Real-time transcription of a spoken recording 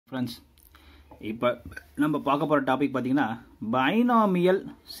Friends, இப்போ நம்ம பார்க்க போகிற டாபிக் பார்த்தீங்கன்னா பைனாமியல்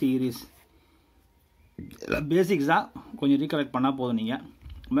சீரீஸ். பேசிக்ஸாக கொஞ்சம் ரீகலெக்ட் பண்ணால் போதும்.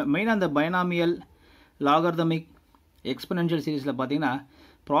 நீங்கள் மெயினாக அந்த பைனாமியல் லாகர்தமிக் எக்ஸ்பெனென்ஷியல் சீரீஸில் பார்த்தீங்கன்னா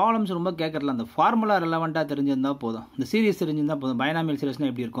ப்ராப்ளம்ஸ் ரொம்ப கேட்கறதுல அந்த ஃபார்முலா ரெலவெண்ட்டாக தெரிஞ்சிருந்தால் போதும். இந்த சீரீஸ் தெரிஞ்சிருந்தால் போதும். பைனாமியல்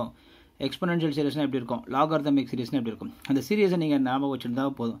சீரீஸ்னால் எப்படி இருக்கும், எக்ஸ்பெனென்ஷியல் சீரீஸ்னால் எப்படி இருக்கும், லாகர்தமிக் சீரீஸ்னால் எப்படி இருக்கும், அந்த சீரீஸை நீங்கள் ஞாபகம்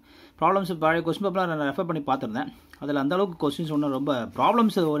வச்சுருந்தால் போதும். ப்ராப்ளம்ஸ் பழைய கொஸ்டின் பேப்பர்லாம் நான் ரெஃபர் பண்ணி பார்த்துருந்தேன். அதில் அந்தளவுக்கு கொஸ்டின்ஸ் ஒன்றும் ரொம்ப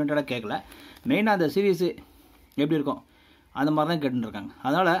ப்ராப்ளம்ஸ் ஓரியன்டாக கேட்கல. மெயினாக அந்த சீரீஸு எப்படி இருக்கும் அந்த மாதிரி தான் கேட்டுருக்காங்க.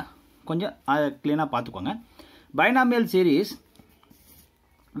 அதனால் கொஞ்சம் அதை க்ளீனாக பார்த்துக்கோங்க. Binomial series,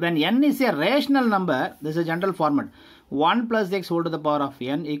 when n is a rational number, this is a general format, 1 plus x whole to the power of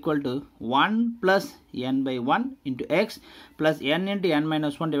n equal to 1 plus n by 1 into x plus n into n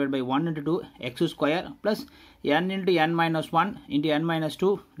minus 1 divided by 1 into 2 x square plus n into n minus 1 into n minus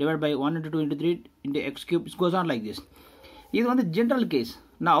 2 divided by 1 into 2 into 3 into x cube. It goes on like this. This is the general case.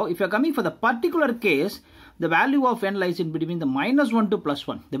 Now, if you are coming for the particular case, the value of n lies in between the minus 1 to plus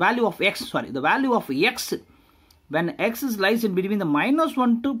 1. The value of x, the value of x, when x lies in between the minus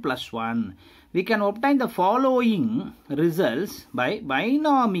 1 to plus 1, we can obtain the following results by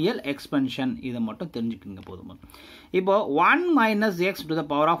binomial expansion. இதை மட்டும் தெரிஞ்சுக்கிங்க போதும். இப்போ 1 minus x to the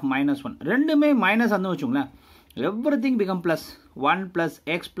power of minus 1. ரெண்டுமே minus வந்து வச்சுங்களேன். Everything become plus. 1 plus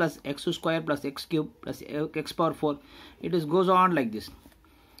x square plus x cube plus x power 4. It is goes on like this.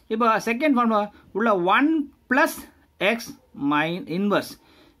 இப்போ second formula உள்ள 1 plus x inverse.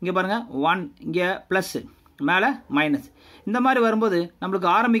 இங்கே பாருங்க 1, இங்கே plus, மேலே minus. இந்த மாதிரி வரும்போது நம்மளுக்கு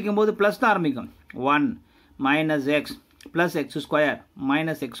ஆரம்பிக்கும் போது ப்ளஸ் தான் ஆரம்பிக்கும். 1 minus x plus x square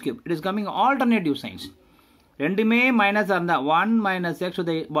minus x cube. It is coming alternative signs. ரெண்டுமே மைனஸாக இருந்தால் 1 minus x to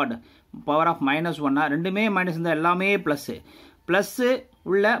the power of minus 1, ரெண்டுமே மைனஸ் இருந்தால் எல்லாமே ப்ளஸ்ஸு. ப்ளஸ்ஸு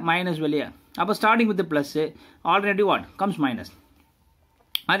உள்ள மைனஸ் வெளியே. அப்போ starting with plus, alternative comes minus.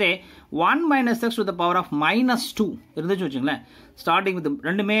 அதே 1 minus x to the power of minus 2 இருந்துச்சு வச்சுங்களேன். ஸ்டார்டிங் வித்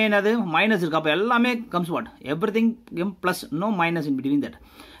ரெண்டுமே என்னது மைனஸ் இருக்குது. அப்போ எல்லாமே comes everything plus, no minus in between that.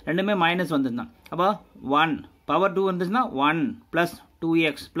 ரெண்டுமே மைனஸ் வந்துருந்தான். அப்போ 1 பவர் 2 இருந்துச்சுன்னா 1 plus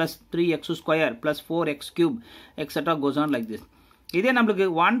 2x plus 3x square plus 4x cube etc. goes on like this. இதே நம்மளுக்கு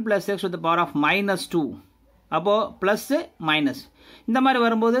 1 plus x to the power of minus 2, அப்போ plus minus. இந்த மாதிரி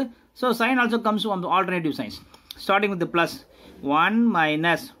வரும்போது so sign also comes alternative science. Starting with plus 1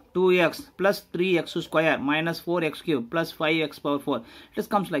 minus 2x plus 3x square minus 4x cube plus 5x power 4. It just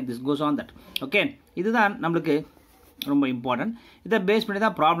comes like this, goes on that. Okay, இதுதான் நம்மளுக்கு ரொம்ப important. இதை base பண்ணி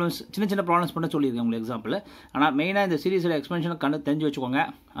தான் problems, சின்ன சின்ன problems பண்ண சொல்லியிருக்கேன் உங்களுக்கு எக்ஸாம்பிள். ஆனால் மெயினாக இந்த சீரீஸில் எக்ஸ்பென்ஷன் தெரிஞ்சு வச்சுக்கோங்க.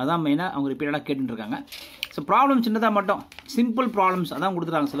 அதான் மெயினாக அவங்க ரிப்பீட்டடாக கேட்டுருக்காங்க. ஸோ ப்ராப்ளம் சின்னதாக மட்டும் சிம்பிள் ப்ராப்ளம்ஸ் அதான்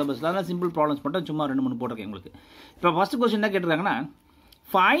கொடுத்துருக்காங்க சிலபஸில். அதனால் சிம்பிள் ப்ராப்ளம்ஸ் மட்டும் சும்மா 2-3 போட்டிருக்கேன் உங்களுக்கு. இப்போ ஃபஸ்ட்டு கொஸ்டின் என்ன கேட்டிருக்காங்கன்னா,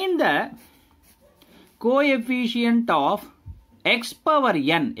 find the coefficient of x power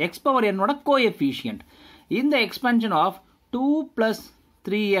n, x power n ஓட coefficient in the expansion of 2 plus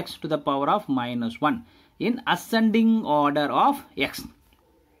 3x to the power of minus 1 in ascending order of x.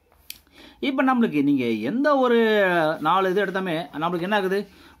 இப்போ நம்மளுக்கு நீங்கள் எந்த ஒரு 4 இது எடுத்தாமே நம்மளுக்கு என்ன ஆகுது,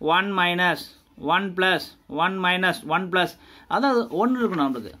 1 minus 1 plus 1 minus 1 plus, அதாவது 1 இருக்கணும்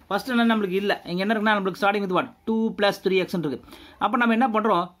நம்மளுக்கு. ஃபர்ஸ்ட் என்ன நம்மளுக்கு இல்லை, இங்கே என்ன இருக்குன்னா நம்மளுக்கு ஸ்டார்டிங் வித் 2 plus 3x இருக்குது. அப்போ நம்ம என்ன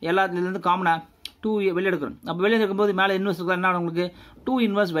பண்ணுறோம், எல்லாத்துலேருந்து காமனாக 2 வெளியே எடுக்கிறோம். அப்போ வெளியே எடுக்கும்போது மேலே இன்வெர்ஸ் இருக்கிற என்ன உங்களுக்கு 2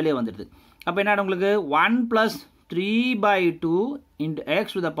 இன்வெர்ஸ் வெளியே வந்துடுது. அப்போ என்ன உங்களுக்கு 1 plus 3/2 into x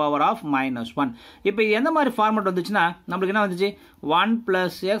to the power of minus 1. இப்போ இது எந்த மாதிரி ஃபார்மேட் வந்துச்சுன்னா நம்மளுக்கு என்ன வந்துச்சு, 1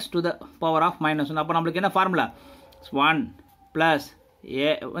 plus x to the power of minus 1. அப்போ நம்மளுக்கு என்ன ஃபார்முலா, 1 plus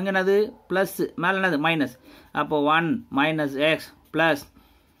எங்கே என்னது ப்ளஸ், மேலே என்னது மைனஸ். அப்போ 1 minus x plus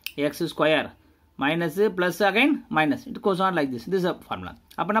x square minus plus again minus. It goes on like this. This is a formula.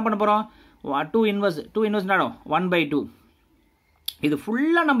 அப்போ என்ன பண்ண போகிறோம், 2 இன்வெர்ஸ் என்னடும் 1/2. இது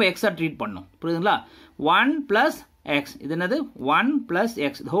ஃபுல்லாக நம்ம எக்ஸாக ட்ரீட் பண்ணணும், புரியுதுங்களா. 1 plus x, இது என்னது 1 plus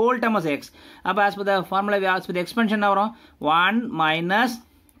x, the whole term is x. அப்போ as per the formula, as per the expansion என்ன வரும், 1 minus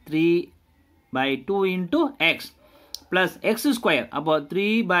 3/2 into x plus x square. அப்போ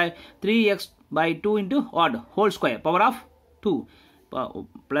 3x/2 into odd whole square power of 2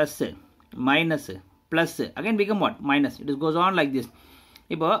 plus minus plus again become what, minus. It goes on like this.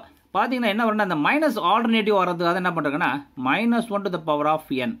 இப்போ பார்த்தீங்கன்னா என்ன வரும்னா அந்த minus alternative வர்றதுக்காக என்ன பண்ணுறாங்கன்னா -1 to the power of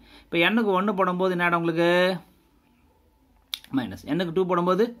n. இப்போ n-க்கு 1 போடும்போது என்ன உங்களுக்கு மைனஸ், n-க்கு 2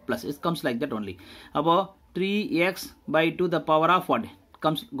 போடும்போது plus. It comes like that only. அப்போது 3x/2 the power of what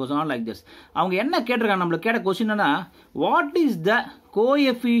comes goes on like this. அவங்க என்ன கேட்டிருக்காங்க, நம்மளுக்கு கேட்ட கொஸ்டின் என்ன, what is the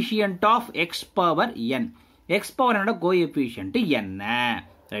coefficient of x power n. x power n-ஓட coefficient என்ன,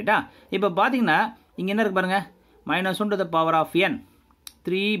 ரைட்டா. இப்போ பார்த்தீங்கன்னா இங்கே என்ன இருக்கு பாருங்க, -1 to the power of n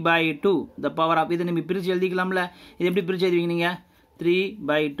 3/2 the power of, இதை நம்ம பிரித்து எழுதிக்கலாம்ல. இது எப்படி பிரித்து எழுதுவீங்க நீங்கள், 3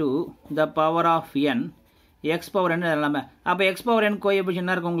 by 2 the power of n x power n எல்லாமே. அப்போ x power n கோஎஃபிஷியன்ட்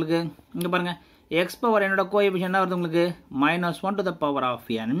என்ன இருக்கு உங்களுக்கு? இங்க பாருங்க, x power n ஓட கோஎஃபிஷியன்ட் என்ன வருது உங்களுக்கு? -1 to the power of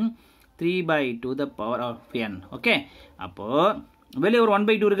n 3 by 2 the power of n. Okay, அப்போ வெளியே ஒரு 1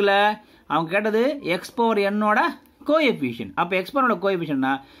 by 2 இருக்குல்ல, அவங்க கேட்டது x power n ஓட கோஎஃபிஷியன்ட். அப்போ x power n ஓட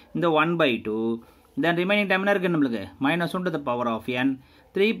கோஎஃபிஷியன்ட்னா இந்த 1 by 2 then remaining time என்ன இருக்கு நம்மளுக்கு? -1 to the power of n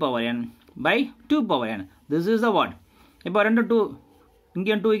 3 power n by 2 power n. This is the what? இப்போ 2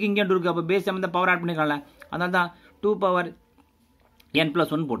 இங்கே 2 இங்கே 2 இருக்கு. அப்போ பேஸ் இந்த பவர் ஆட் பண்ணிக்கலாம்ல, அதனால தான் 2 power n plus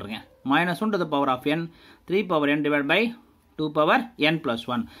 1 போட்டிருக்கேன். -1 to the power of n 3 power n divided by 2 power n plus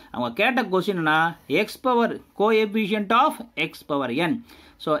 1. அவங்க கேட்ட கொஸ்டின்னா x power coefficient of x power n.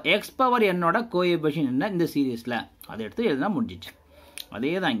 So x power n ஓட கோஎஃபிஷியன்ட் என்ன இந்த சீரீஸில், அதை எடுத்து எழுதினா முடிஞ்சிச்சு.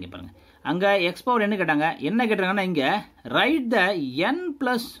 அதே தான் இங்கே பாருங்கள், அங்கே x power n கேட்டாங்க. என்ன கேட்டாங்கன்னா இங்கே right the n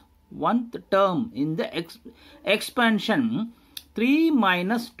plus 1th term in the expansion 3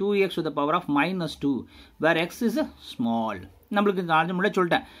 minus 2x to the power of -2 where x is small. நம்மளுக்கு நான் முன்னாடி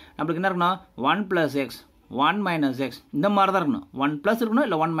சொல்லிட்டேன், நம்மளுக்கு என்ன இருக்கணும்? 1 plus x 1 minus x இந்த மாதிரி தான் இருக்கணும். 1 plus இருக்கணும்,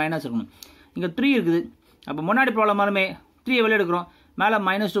 இல்லை 1 minus இருக்கணும். இங்கே 3 இருக்குது. அப்போ முன்னாடி ப்ராப்ளம் மாதிரிமே 3 வெளியே எடுக்கிறோம், மேலே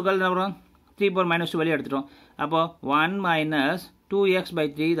 -2 என்ன வரும்? 3 power -2 வெளியே எடுத்துட்டோம். அப்போ 1 minus 2x by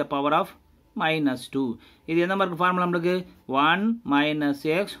 3 the power of -2. இது எந்த மாதிரி ஃபார்முலா நம்மளுக்கு? 1 minus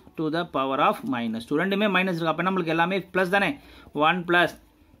x to the power of -2. ரெண்டுமே மைனஸ் இருக்கு. அப்போ நம்மளுக்கு எல்லாமே ப்ளஸ் தானே. 1 plus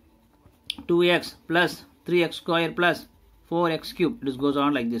 2x plus 3x square plus 4x cube. This goes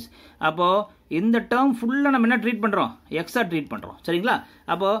on like this. அப்போ இந்த டேர்ம் ஃபுல்லாக நம்ம என்ன ட்ரீட் பண்ணுறோம்? எக்ஸாக ட்ரீட் பண்ணுறோம், சரிங்களா?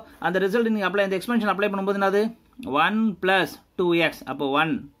 அப்போ அந்த ரிசல்ட் நீங்கள் அப்ளை, இந்த எக்ஸ்பென்ஷன் அப்ளை பண்ணும்போது என்னது? 1 plus 2x. அப்போ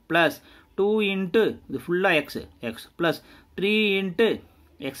 1 plus 2 into இது ஃபுல்லாக x plus 3 into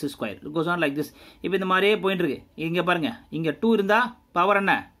x square. It goes on like this. இப்போ இந்த மாதிரியே போயிட்டு இருக்கு. இங்கே பாருங்க, இங்கே 2 இருந்தால் பவர்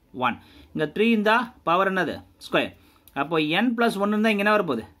என்ன? 1. இங்கே 3 இருந்தால் பவர் என்னது? ஸ்கொயர். அப்போ n plus 1 இருந்தால் இங்கே என்ன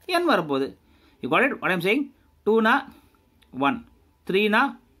வரப்போகுது? n வரப்போகுது. You got it? What I'm saying? 2னா 1, 3னா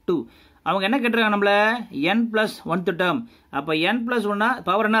 2. அவங்க என்ன கேட்டிருக்காங்க நம்மள? n plus 1th term. அப்போ n plus 1னா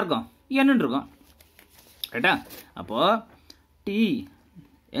பவர் என்ன இருக்கும்? n இருக்கும், ரைட்டா? அப்போ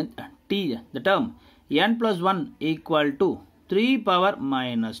the term n plus 1 equal to 3 power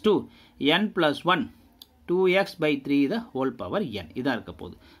 -2 n plus 1 2x by 3 the whole power n. இதான் இருக்க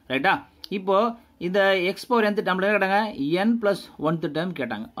போகுது, ரைட்டா? இப்போ இந்த x power nth term கேட்டாங்க, n plus 1th term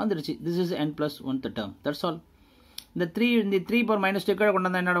கேட்டாங்க, வந்துருச்சு. this is n plus 1th term. that's all. இந்த 3 power -2 கீழே கொண்டு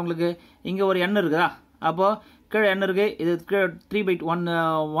வந்தால் என்னடா உங்களுக்கு? இங்கே ஒரு n இருக்குதா? அப்போது கீழே n இருக்குது, இது கீழே 3 by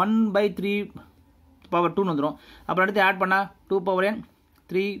 1 by 3 power 2 வந்துடும். அப்புறம் அடுத்து ஆட் பண்ணால் 2 power n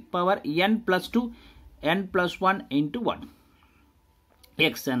 3 power n plus 2 n plus 1 into 1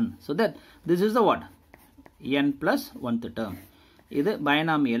 xn. so that this is the what? n plus 1th term. இது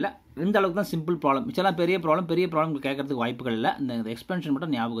பைனாமியல்ல இந்த அளவுக்கு தான் சிம்பிள் ப்ராப்ளம். இதெல்லாம் பெரிய ப்ராப்ளம் கேட்கறதுக்கு வாய்ப்புகள் இல்லை. இந்த எக்ஸ்பென்ஷன்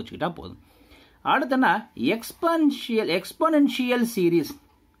மட்டும் ஞாபகம் வச்சுக்கிட்டா போதும். அடுத்தனா exponential series,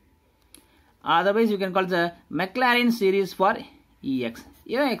 otherwise you can call the Maclaurin series for ex.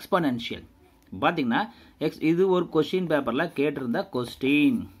 இதான் எக்ஸ்பொனென்ஷியல். பார்த்தீங்கன்னா இது ஒரு கொஸ்டின் பேப்பரில் கேட்டிருந்த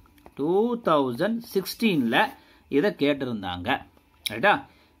கொஸ்டின் 2016ல் இதை கேட்டிருந்தாங்க, ரைட்டா?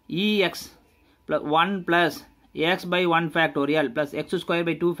 ex plus 1 plus x by 1 factorial plus x square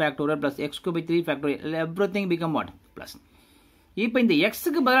by 2 factorial plus x cube by 3 factorial, everything become what? plus. இப்போ இந்த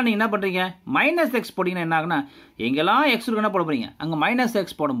எக்ஸுக்கு பதிலாக நீங்கள் என்ன பண்ணுறீங்க? -x போட்டிங்கன்னா என்ன ஆகுனா, எங்கெல்லாம் x இருக்குன்னா போட போகிறீங்க, அங்கே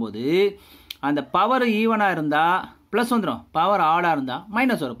 -x போடும்போது அந்த பவர் ஈவனாக இருந்தால் ப்ளஸ் வந்துடும், பவர் ஆடாக இருந்தால்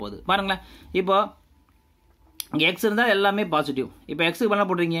மைனஸ் வரப்போகுது. பாருங்களேன், இப்போ இங்கே x இருந்தால் எல்லாமே பாசிட்டிவ். இப்போ எக்ஸுக்கு பதிலாக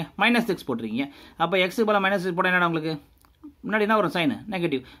போட்டுறீங்க -x போட்டுறீங்க. அப்போ எக்ஸுக்கு பதிலாக -x போட்டால் என்னடா உங்களுக்கு? முன்னாடி என்ன வரும்? Sign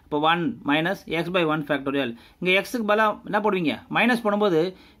negative. இப்போ 1 minus x by 1 factorial. இங்கே எக்ஸுக்கு பதிலாக என்ன போடுவீங்க? மைனஸ் போடும்போது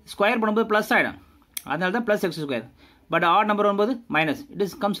ஸ்கொயர் பண்ணும்போது ப்ளஸ் ஆகிடும், அதனால தான் +x square. But add number வரும்போது minus. It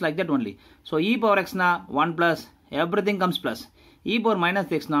is comes like that only. So e power xனா 1 plus everything comes plus. e power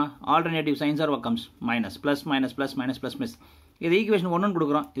 -xனா alternative science R comes minus, plus minus plus minus plus miss. இது equation 1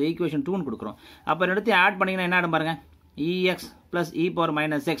 கொடுக்குறோம், இது equation 2 கொடுக்குறோம். அப்போ எடுத்து add பண்ணிங்கன்னா என்ன ஆடும் பாருங்க? ex plus e power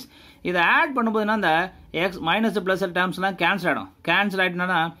 -x. இதை ஆட் பண்ணும்போதுனா அந்த x மைனஸ் ப்ளஸ் டேர்ம்ஸ்லாம் கேன்சல் ஆகிடும். கேன்சல்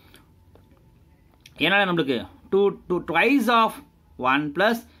ஆகிட்டுனா என்ன நம்மளுக்கு? 2 twice of 1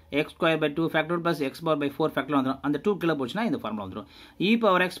 plus x square by 2 factorial plus x power by 4 factorial வந்துடும். அந்த 2 கீழே போச்சுன்னா இந்த ஃபார்முலா வந்துடும். e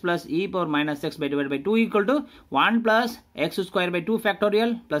power x plus e power -x by divided by 2 equal to 1 plus x square by 2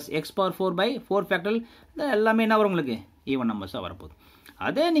 factorial plus x power 4 by 4 factorial. இது எல்லாமே என்ன வரும் உங்களுக்கு? ஈவன் நம்பர்ஸாக வரப்போகுது.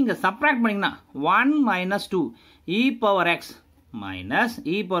 அதே நீங்கள் சப்ராக்ட் பண்ணிங்கன்னா 1 minus 2 e power x minus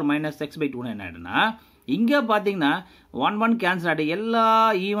e power -x by 2 என்ன ஆகிடுனா, இங்கே பார்த்தீங்கன்னா 1 கேன்சல் ஆகிட்டு, எல்லா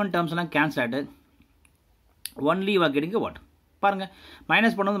ஈவன் டேர்ம்ஸ் எல்லாம் கேன்சல் ஆகிட்டு, only you are getting what? பாருங்க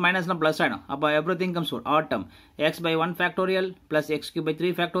மைனஸ் பண்ணும்போது மைனஸ்லாம் ப்ளஸ் ஆகிடும் அப்போ every thing comes add term X by 1 factorial plus X cube by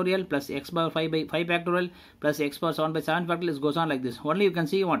 3 factorial plus X power 5 by 5 factorial plus X power 7 by 7 factorial is goes on like this only you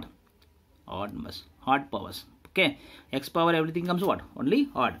can see what odd numbers odd powers okay x power everything comes what only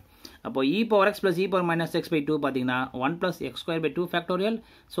odd அப்போ e power x plus e power minus x by 2 பாத்தீங்கன்னா 1 plus x square by 2 factorial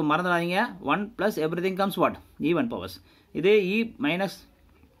so மறந்துடாதீங்க 1 plus everything comes what even powers இதே e minus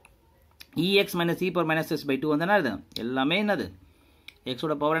ex minus e power minus x by 2 வந்தனா இது எல்லாமே என்னது x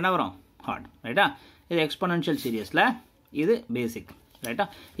ஓட power என்ன வரும் odd ரைட்டா இது எக்ஸ்போனென்ஷியல் சீரிஸ்ல இது பேசிக் ரைட்டா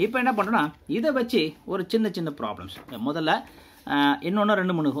இப்போ என்ன பண்றோம்னா இத வச்சு ஒரு சின்ன சின்ன ப்ராப்ளம்ஸ் முதல்ல இன்னொன்று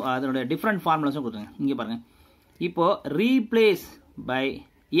 2-3 அதனுடைய டிஃப்ரெண்ட் ஃபார்முலாஸும் கொடுத்துருங்க இங்கே பாருங்கள் இப்போ replace by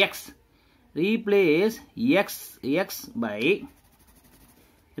X replace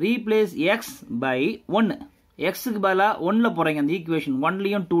X by 1 எக்ஸுக்கு பதிலாக 1ல் போகிறீங்க அந்த ஈக்குவேஷன்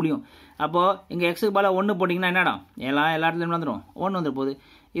 1லையும் 2லையும் அப்போது இங்கே எக்ஸுக்கு பதிலாக 1 போட்டிங்கன்னா என்னடா எல்லா இடத்துலையும் வந்துடும் 1 வந்துடும் போகுது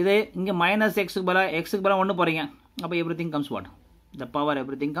இது இங்கே மைனஸ் எக்ஸுக்கு பதிலாக 1 போகிறீங்க அப்போ every thing comes what the power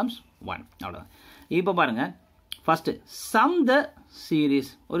every thing comes 1 அவ்வளோ இப்போ பாருங்கள் ஃபஸ்ட்டு சம் த சீரீஸ்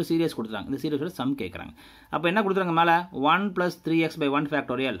ஒரு சீரியஸ் கொடுத்துறாங்க இந்த சீரியஸோட சம் கேட்குறாங்க அப்போ என்ன கொடுத்துறாங்க மேலே 1 plus 3x by 1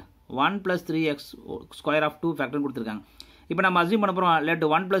 factorial 1 plus 3x square of 2 ஃபேக்டர்னு கொடுத்துருக்காங்க இப்போ நம்ம அசியூம் பண்ண போகிறோம் let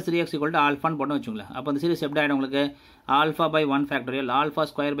 1 plus 3x equal to ஆல்ஃபான்னு போட்டோம் வச்சுங்களேன் அப்போ அந்த சீரியஸ் எப்படி ஆகிடும் உங்களுக்கு alpha by 1 factorial alpha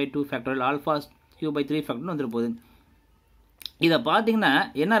square by 2 factorial alpha cube by 3 ஃபேக்டர்னு வந்துட்டு போகுது இதை பார்த்தீங்கன்னா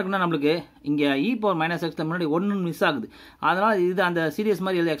என்ன இருக்குன்னா நம்மளுக்கு இங்கே இ பவர் மைனஸ் எக்ஸில் முன்னாடி 1 மிஸ் ஆகுது அதனால் இது அந்த சீரியஸ்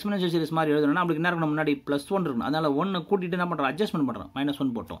மாதிரி எழுது எக்ஸ்பெனன்ஷியல் சீரிஸ் மாதிரி எழுதணும்னா நம்மளுக்கு என்ன இருக்கணும் முன்னாடி +1 இருக்கணும் அதனால் 1 கூட்டிட்டு என்ன பண்ணுறோம் அட்ஜஸ்ட்மெண்ட் பண்ணுறோம் -1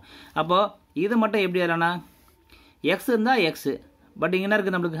 போட்டோம் அப்போ இது மட்டும் எப்படி எழுதலாம்னா எக்ஸ் இருந்தால் எக்ஸ் பட் இங்கே என்ன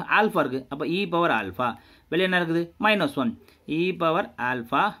இருக்குது நம்மளுக்கு ஆல்ஃபா இருக்குது அப்போ இ பவர் ஆல்ஃபா வெளியே என்ன இருக்குது -1 இ பவர்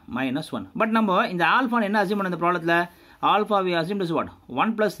ஆல்ஃபா -1 பட் நம்ம இந்த ஆல்ஃபான்னு என்ன அசியூம் பண்ண இந்த ப்ராப்ளத்தில் alpha we assume is what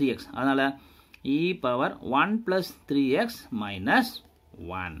 1 plus 3x அதனால் e power 1 plus 3x minus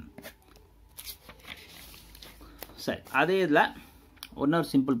 1 சரி அதே இதில் ஒன்னொரு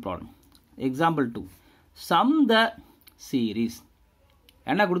simple problem example 2 sum the series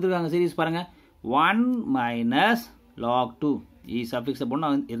என்ன கொடுத்துருக்காங்க சீரீஸ் பாருங்கள் 1 minus log 2 e சஃபிக்ஸை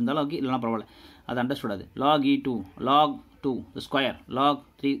பொண்ணு இருந்தாலும் ஓகே இல்லைனா பரவாயில்ல அது அண்டர்ஸ்டுட் அது log e2 log 2 the square log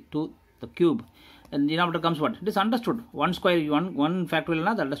 3 2 the cube and denominator comes what it is understood 1 square 1 factorial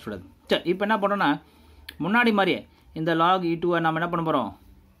na understood அது சரி இப்போ என்ன பண்ணுறோன்னா முன்னாடி மாதிரியே இந்த log e2 நம்ம என்ன பண்ண போகிறோம்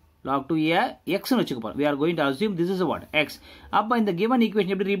log 2 xன்னு வச்சுக்க போகிறோம் we are going to assume this is what x அப்போ இந்த given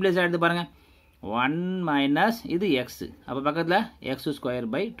equation எப்படி ரீப்ளேஸ் ஆகிடுது பாருங்கள் 1 minus இது x அப்போ பக்கத்தில் x square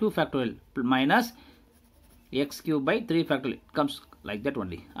by 2 factorial minus x cube by 3 factorial comes like that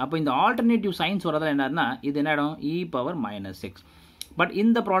only அப்போ இந்த ஆல்டர்னேட்டிவ் சைன்ஸ் வரதில் என்னன்னா இது என்ன ஆகிடும் e power -6 பட்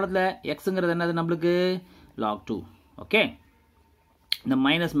இந்த ப்ராப்ளத்தில் எக்ஸுங்கிறது என்னது நம்மளுக்கு log 2 ஓகே இந்த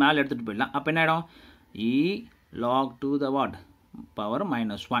மைனஸ் மேலே எடுத்துகிட்டு போயிடலாம் அப்போ என்ன ஆகிடும் e log 2 the what power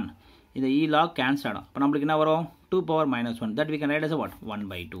 -1 இந்த e log கேன்சல் ஆகிடும் அப்போ நம்மளுக்கு என்ன வரும் 2 power -1 that we can write as a what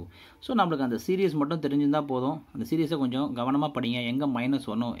 1/2 so நம்மளுக்கு அந்த சீரியஸ் மட்டும் தெரிஞ்சிருந்தால் போதும் அந்த சீரியஸை கொஞ்சம் கவனமாக படிங்க எங்கே மைனஸ்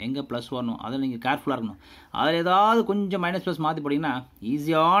வரணும் எங்கே ப்ளஸ் வரணும் அதில் நீங்கள் கேர்ஃபுல்லாக இருக்கணும் அதில் ஏதாவது கொஞ்சம் மைனஸ் ப்ளஸ் மாற்றி படிங்கன்னா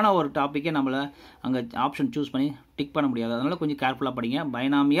ஈஸியான ஒரு டாப்பிக்கே நம்மளை அங்கே ஆப்ஷன் சூஸ் பண்ணி டிக் பண்ண முடியாது அதனால் கொஞ்சம் கேர்ஃபுல்லாக படிங்க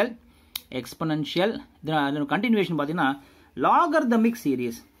பைனாமியல் எக்ஸ்பனன்ஷியல் இது கண்டினியூவேஷன் பார்த்தீங்கன்னா லாகர்தமிக்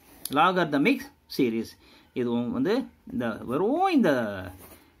சீரீஸ் இதுவும் வந்து இந்த வெறும் இந்த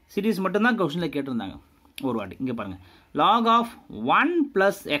சீரீஸ் மட்டும்தான் கொஸ்டினில் கேட்டிருந்தாங்க ஒரு வாட்டி இங்கே பாருங்கள் log of 1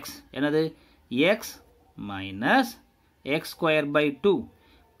 plus x என்னது x minus x square by 2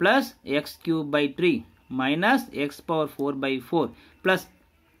 plus x cube by 3 minus x power 4 by 4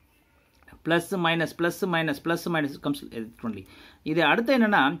 plus minus comes only இது அடுத்து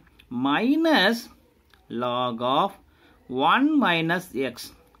என்னன்னா minus log of 1 minus x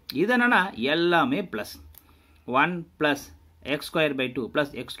இது என்னன்னா எல்லாமே plus 1 plus x square by 2 plus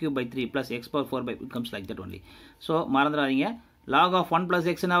x cube by 3 plus x power 4 by it comes like that only so மறந்துடாதீங்க log of 1 plus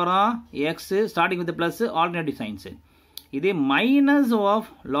x என்ன வரும் x starting with the plus alternative signs இதே minus of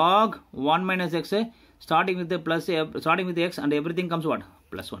log 1 minus x starting with the plus starting with the x and everything comes what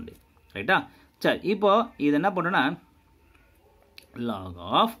plus only ரைட்டா சரி இப்போ இது என்ன பண்ணுறோன்னா log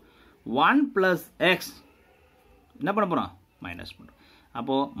of 1 plus x என்ன பண்ண போகிறோம் மைனஸ் பண்ணுறோம்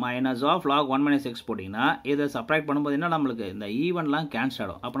அப்போது minus of log 1 minus x போட்டிங்கன்னா இதை சப்ராக்ட் பண்ணும்போது என்ன நம்மளுக்கு இந்த ஈவன்லாம் கேன்சல்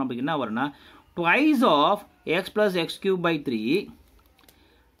ஆகிடும் அப்போ நம்மளுக்கு என்ன வரும்னா twice of X plus X cube by 3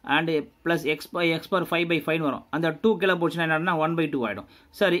 and plus X power 5 by 5 வரும் அந்த 2 கீழே போச்சுன்னா என்னன்னா 1/2 ஆகிடும்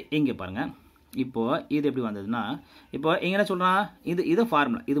சரி இங்கே பாருங்கள் இப்போது இது எப்படி வந்ததுன்னா இப்போ இங்கே என்ன சொல்கிறான் இது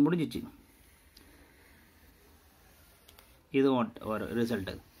ஃபார்முலா இது முடிஞ்சிச்சு இது ஒரு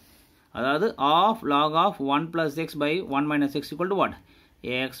ரிசல்ட்டு அதாவது of log of 1 plus x by 1 minus x equal to what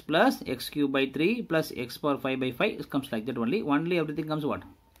x plus x cube by 3 plus x power 5 by 5 it comes like that only everything comes what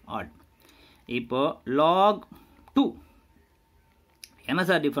odd. இப்போ log 2 என்ன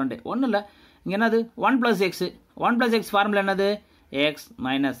sir different ஒன்றும் இல்லை இங்கே என்னது 1 plus x 1 plus x formula என்னது x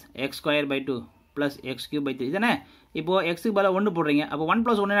minus x square by 2 plus x cube by 3 இதுதானே இப்போ எக்ஸுக்கு பதிலாக 1 போடுறீங்க அப்போ 1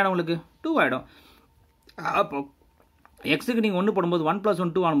 plus 1 என்ன உங்களுக்கு 2 ஆகிடும். அப்போ எக்ஸுக்கு நீங்கள் 1 போடும்போது 1 plus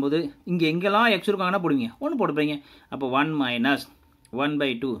 1 2 ஆகும்போது இங்கே எங்கெல்லாம் எக்ஸ் இருக்காங்கன்னா போடுவீங்க 1 போட்டுப்பீங்க. அப்போ 1 minus 1 by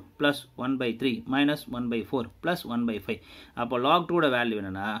 2 plus 1 by 3 minus 1 by 4 plus 1 by 5. அப்போ log 2 வேல்யூ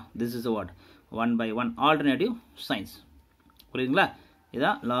என்னன்னா this is what 1 by 1 alternative signs. புரியுதுங்களா?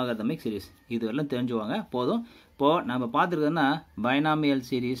 இதான் லாகர்தமிக் சீரிஸ். இது எல்லாம் தெரிஞ்சுவாங்க போதும். இப்போது நம்ம பார்த்துருக்கோன்னா பைனாமியல்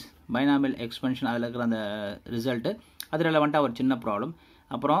சீரிஸ், பைனாமியல் எக்ஸ்பென்ஷன், அதில் இருக்கிற அந்த ரிசல்ட்டு அது ரெலவெண்ட்டாக ஒரு சின்ன ப்ராப்ளம்.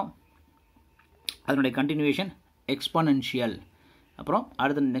 அப்புறம் அதனுடைய கண்டினியூவேஷன் எக்ஸ்பொனென்ஷியல். அப்புறம்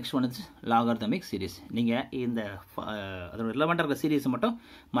அடுத்த நெக்ஸ்ட் ஒன் லாகர்தமிக் சீரிஸ். நீங்கள் இந்த அதோட ரிலவெண்ட்டாக இருக்கிற சீரீஸை மட்டும்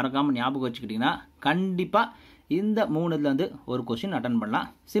மறக்காமல் ஞாபகம் வச்சுக்கிட்டிங்கன்னா கண்டிப்பாக இந்த 3லேருந்து ஒரு கொஸ்டின் அட்டன் பண்ணலாம்.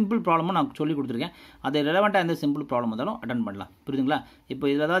 சிம்பிள் ப்ராப்ளமும் நான் சொல்லி கொடுத்துருக்கேன். அது ரெலவெண்ட்டாக எந்த சிம்பிள் ப்ராப்ளம் வந்தாலும் அட்டன் பண்ணலாம். புரியுதுங்களா? இப்போ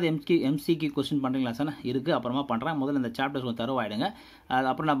இதில் ஏதாவது எம்சிக்கு கொஸ்டின் பண்ணுறீங்களா சார்? இருக்குது, அப்புறமா பண்ணுறேன். முதல்ல இந்த சாப்டர்ஸ் கொஞ்சம் தருவாயிடுங்க.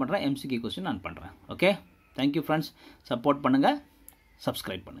 அப்புறம் நான் பண்ணுறேன் எம்சிக்கு கொஸ்டின் நான் பண்ணுறேன். Okay, thank you friends. சப்போர்ட் பண்ணுங்கள்,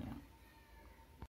 சப்ஸ்கிரைப் பண்ணுங்கள்.